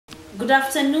Good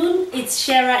afternoon, it's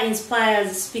Shera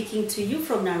Inspires speaking to you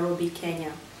from Nairobi,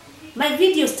 Kenya. My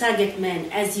videos target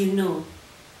men, as you know.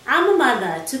 I'm a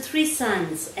mother to 3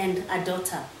 sons and a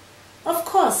daughter. Of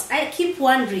course, I keep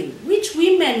wondering, which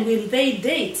women will they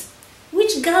date?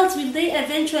 Which girls will they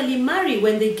eventually marry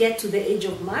when they get to the age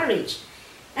of marriage?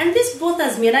 And this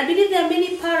bothers me, and I believe there are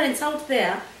many parents out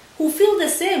there who feel the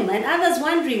same, and others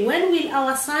wondering, when will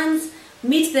our sons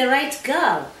meet the right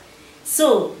girl?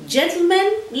 So,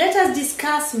 gentlemen, let us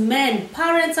discuss men,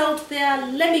 parents out there,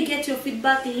 let me get your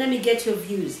feedback, let me get your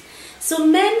views. So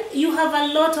men, you have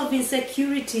a lot of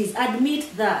insecurities,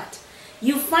 admit that.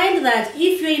 You find that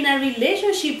if you're in a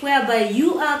relationship whereby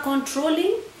you are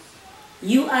controlling,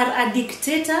 you are a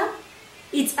dictator,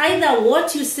 it's either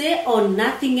what you say or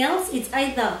nothing else, it's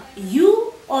either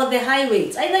you or the highway,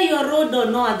 it's either your road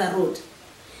or no other road.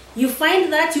 You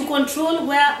find that you control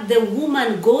where the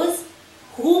woman goes,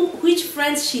 which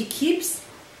friends she keeps,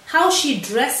 how she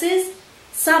dresses.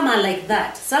 Some are like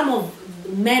that. Some of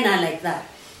men are like that.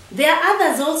 There are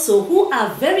others also who are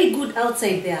very good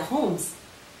outside their homes.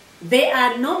 They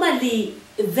are normally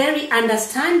very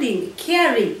understanding,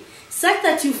 caring, such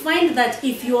that you find that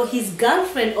if you're his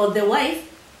girlfriend or the wife,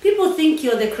 people think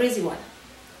you're the crazy one.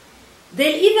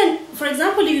 They'll even, for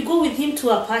example, if you go with him to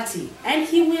a party and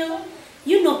he will,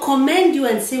 commend you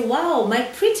and say, wow, my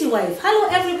pretty wife. Hello,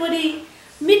 everybody.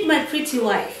 Meet my pretty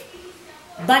wife.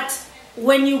 But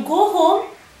when you go home,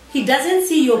 he doesn't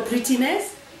see your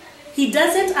prettiness. He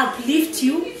doesn't uplift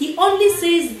you. He only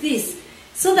says this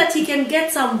so that he can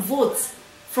get some votes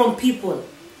from people.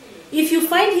 If you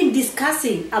find him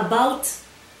discussing about,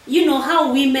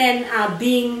 how women are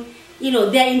being,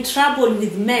 they're in trouble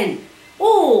with men.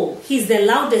 Oh, he's the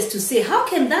loudest to say, how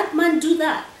can that man do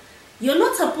that? You're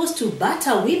not supposed to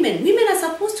batter women. Women are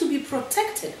supposed to be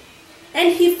protected.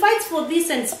 And he fights for this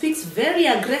and speaks very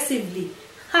aggressively.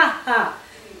 Ha ha.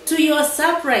 To your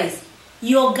surprise,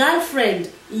 your girlfriend,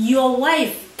 your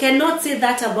wife cannot say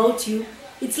that about you.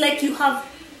 It's like you have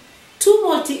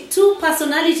two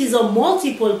personalities or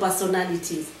multiple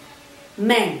personalities.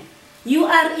 Men, you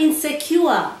are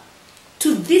insecure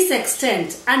to this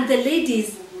extent, and the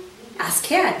ladies are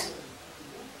scared.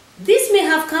 This may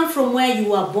have come from where you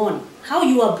were born, how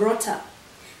you were brought up.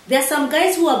 There are some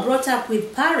guys who are brought up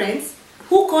with parents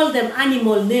who call them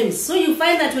animal names. So you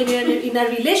find that when you're in a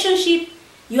relationship,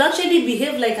 you actually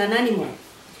behave like an animal.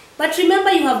 But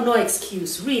remember, you have no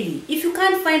excuse, really. If you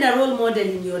can't find a role model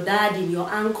in your dad, in your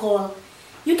uncle,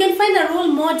 you can find a role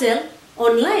model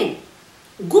online.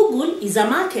 Google is a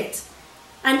market.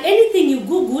 And anything you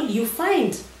Google, you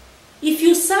find. If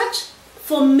you search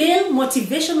for male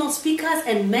motivational speakers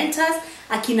and mentors,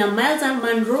 Akina Miles and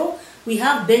Monroe, we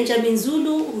have Benjamin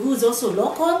Zulu, who's also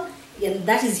local, and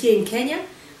that is here in Kenya.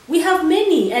 We have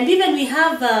many, and even we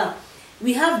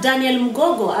have Daniel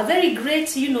Mgogo, a very great,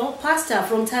 pastor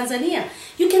from Tanzania.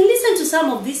 You can listen to some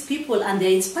of these people and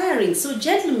they're inspiring. So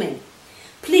gentlemen,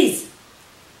 please,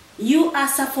 you are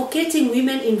suffocating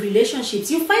women in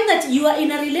relationships. You find that you are in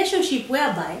a relationship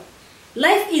whereby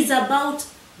life is about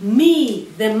me,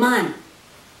 the man.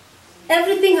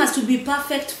 Everything has to be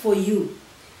perfect for you.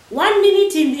 1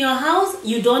 minute in your house,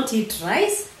 you don't eat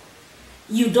rice,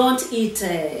 you don't eat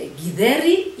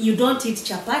githeri, you don't eat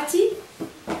chapati,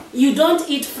 you don't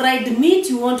eat fried meat,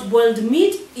 you want boiled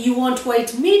meat, you want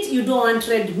white meat, you don't want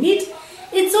red meat.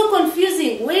 It's so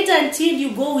confusing. Wait until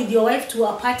you go with your wife to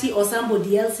a party or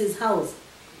somebody else's house.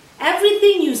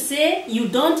 Everything you say you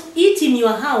don't eat in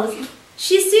your house,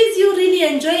 she sees you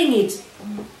really enjoying it.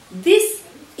 This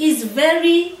is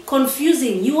very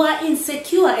confusing. You are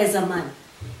insecure as a man.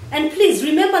 And please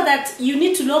remember that you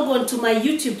need to log on to my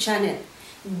YouTube channel.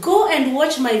 Go and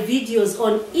watch my videos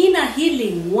on Inner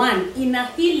Healing 1, Inner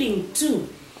Healing 2,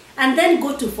 and then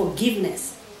go to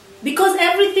forgiveness. Because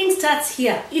everything starts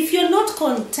here. If you're not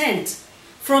content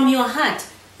from your heart,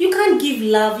 you can't give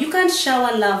love, you can't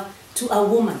shower love to a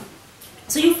woman.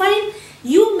 So you find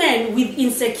you men with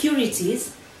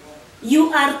insecurities,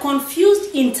 you are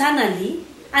confused internally,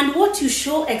 and what you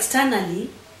show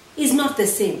externally is not the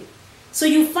same. So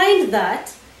you find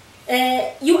that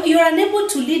you're unable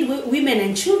to lead women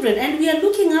and children, and we are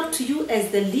looking up to you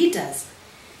as the leaders.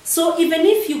 So even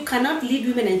if you cannot lead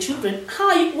women and children,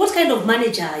 what kind of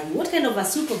manager are you? What kind of a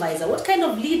supervisor? What kind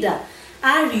of leader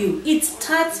are you? It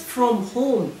starts from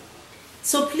home.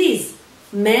 So please,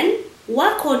 men,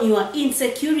 work on your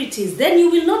insecurities. Then you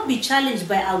will not be challenged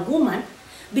by a woman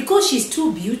because she's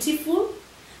too beautiful,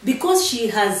 because she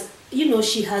has,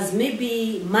 she has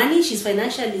maybe money, she's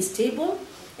financially stable,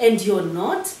 and you're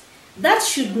not. That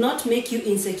should not make you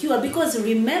insecure, because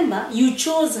remember, you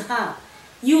chose her.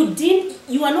 You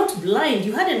are not blind.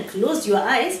 You hadn't closed your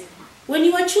eyes. When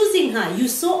you were choosing her, you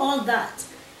saw all that.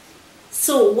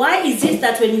 So why is it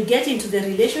that when you get into the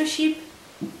relationship,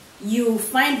 you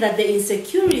find that the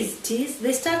insecurities,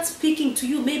 they start speaking to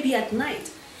you maybe at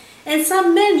night? And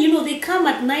some men, you know, they come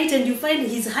at night and you find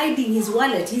he's hiding his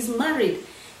wallet. He's married.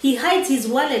 He hides his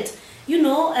wallet, you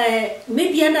know,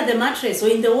 maybe under the mattress or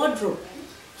in the wardrobe.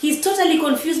 He's totally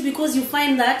confused because you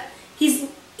find that he's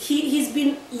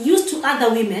been used to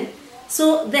other women.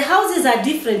 So the houses are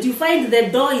different. You find the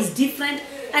door is different.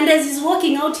 And as he's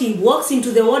walking out, he walks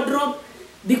into the wardrobe.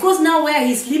 Because now where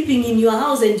he's sleeping in your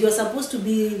house and you're supposed to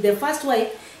be the first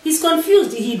wife, he's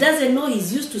confused. He doesn't know.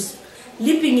 He's used to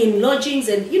living in lodgings.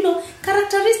 And, you know,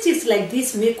 characteristics like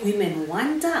this make women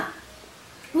wonder,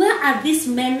 where are these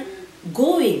men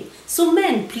going? So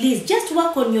men, please, just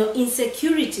work on your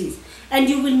insecurities and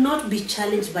you will not be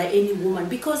challenged by any woman,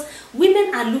 because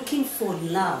women are looking for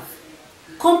love.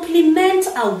 Compliment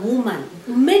a woman.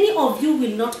 Many of you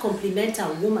will not compliment a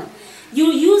woman. You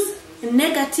use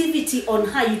negativity on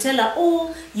her. You tell her,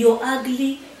 oh, you're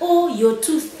ugly, oh, you're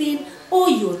too thin, oh,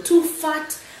 you're too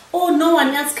fat, oh, no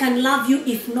one else can love you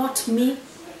if not me.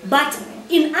 But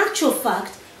in actual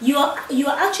fact, you are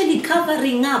actually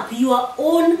covering up your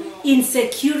own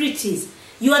insecurities.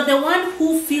 You are the one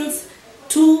who feels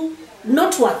too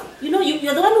not worthy. You know,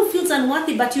 you're the one who feels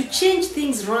unworthy, but you change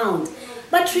things around.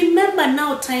 But remember,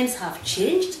 now times have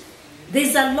changed.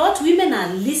 There's a lot, women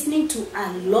are listening to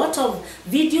a lot of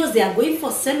videos. They are going for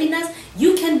seminars.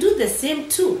 You can do the same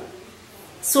too.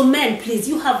 So men, please,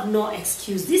 you have no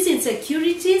excuse. These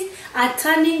insecurities are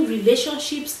turning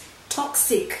relationships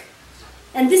toxic.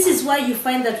 And this is why you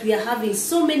find that we are having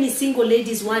so many single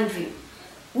ladies wondering,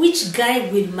 which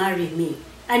guy will marry me?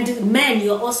 And men,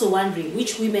 you're also wondering,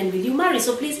 which women will you marry?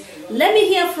 So please, let me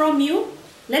hear from you.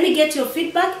 Let me get your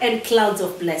feedback and clouds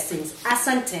of blessings.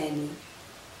 Asanteni.